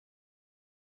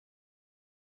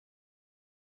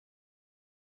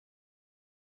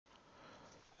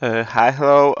Hi,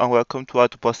 hello, and welcome to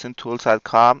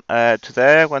autopostingtools.com.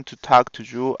 Today I want to talk to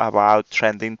you about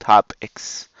trending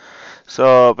topics.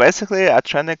 So basically, a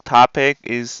trending topic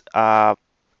is a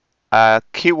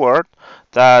keyword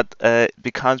that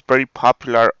becomes very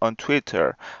popular on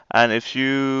Twitter. And if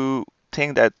you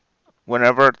think that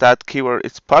whenever that keyword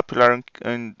is popular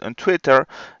on Twitter,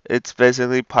 it's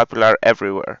basically popular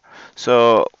everywhere.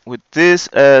 So with this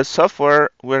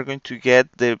software, we're going to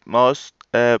get the most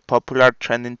popular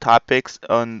trending topics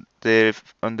on the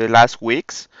last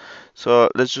weeks. So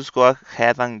let's just go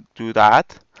ahead and do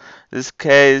that. In this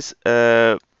case,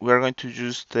 we're going to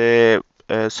use the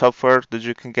software that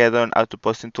you can get on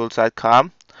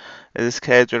autopostingtools.com. In this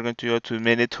case, we're going to go to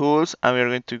mini tools and we're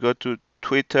going to go to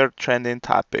Twitter trending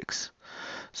topics.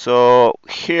 So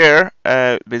here,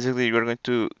 basically, you're going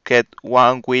to get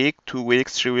 1 week, 2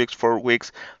 weeks, 3 weeks, 4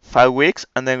 weeks, 5 weeks,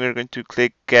 and then we're going to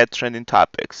click Get Trending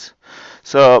Topics.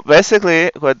 So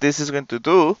basically, what this is going to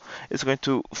do is going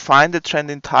to find the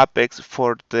trending topics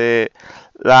for the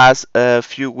last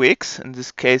few weeks. In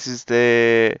this case, is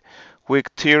the week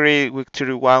 30, week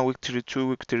 31, week 32,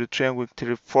 week 33, and week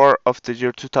 34 of the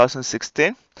year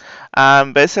 2016.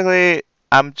 Basically,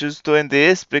 I'm just doing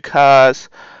this because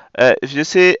if you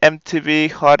see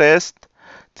MTV Hottest,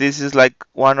 this is like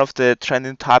one of the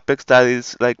trending topics that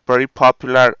is like very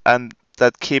popular and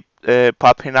that keep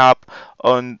popping up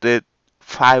on the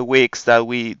 5 weeks that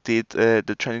we did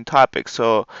the trending topic.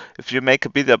 So if you make a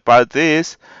video about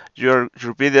this, your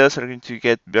videos are going to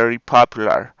get very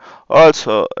popular.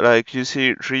 Also, like you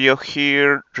see Rio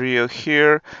here, Rio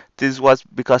here. This was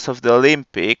because of the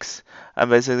Olympics, and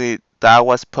basically that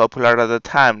was popular at the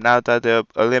time. Now that the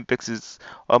Olympics is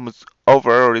almost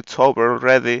over or it's over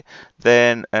already,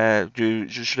 then you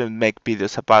shouldn't make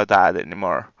videos about that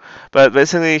anymore. But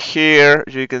basically here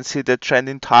you can see the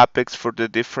trending topics for the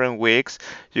different weeks.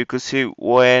 You can see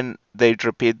when they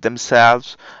repeat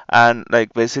themselves, and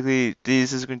like basically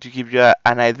this is going to give you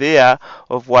an idea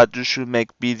of what you should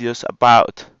make videos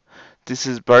about. This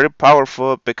is very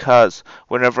powerful because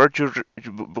whenever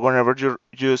you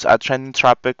use a trending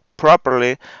topic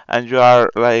properly and you are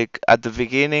like at the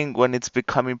beginning when it's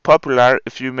becoming popular,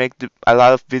 if you make a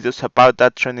lot of videos about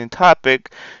that trending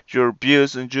topic, your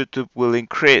views on YouTube will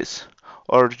increase.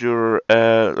 Or your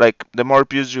like the more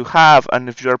views you have, and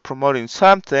if you are promoting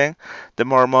something, the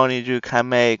more money you can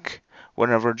make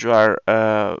whenever you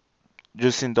are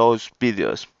using those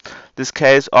videos. This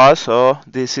case also,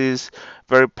 this is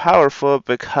very powerful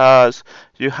because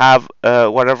you have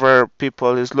whatever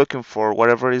people is looking for,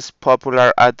 whatever is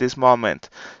popular at this moment.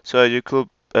 So you could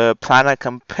plan a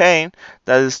campaign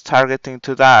that is targeting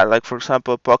to that. Like for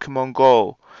example, Pokemon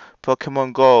Go.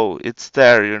 Pokemon Go, it's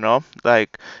there, you know.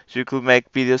 Like you could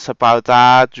make videos about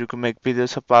that. You could make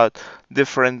videos about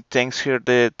different things here,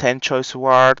 the 10 Choice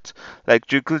Awards.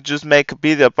 Like you could just make a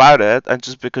video about it, and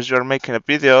just because you're making a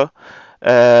video,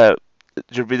 uh,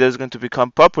 your video is going to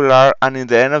become popular, and in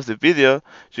the end of the video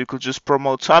you could just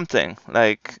promote something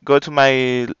like go to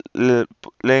my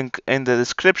link in the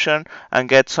description and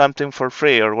get something for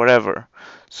free or whatever.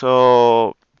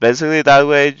 So basically that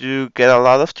way you get a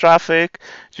lot of traffic,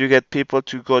 you get people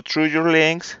to go through your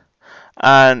links,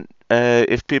 and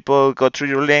if people go through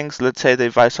your links, let's say they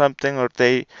buy something or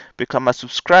they become a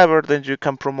subscriber, then you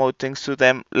can promote things to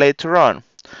them later on.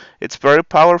 It's very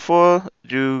powerful.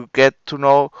 You get to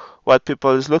know what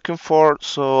people is looking for,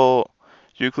 so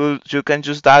you can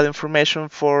use that information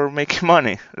for making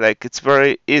money. Like it's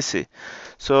very easy.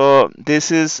 So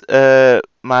this is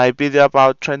my video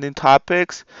about trending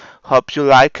topics. Hope you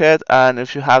like it, and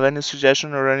if you have any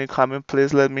suggestion or any comment,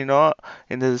 please let me know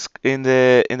in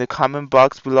the comment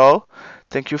box below.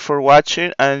 Thank you for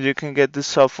watching, and you can get this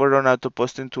software on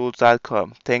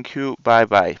autopostingtools.com. Thank you. Bye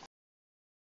bye.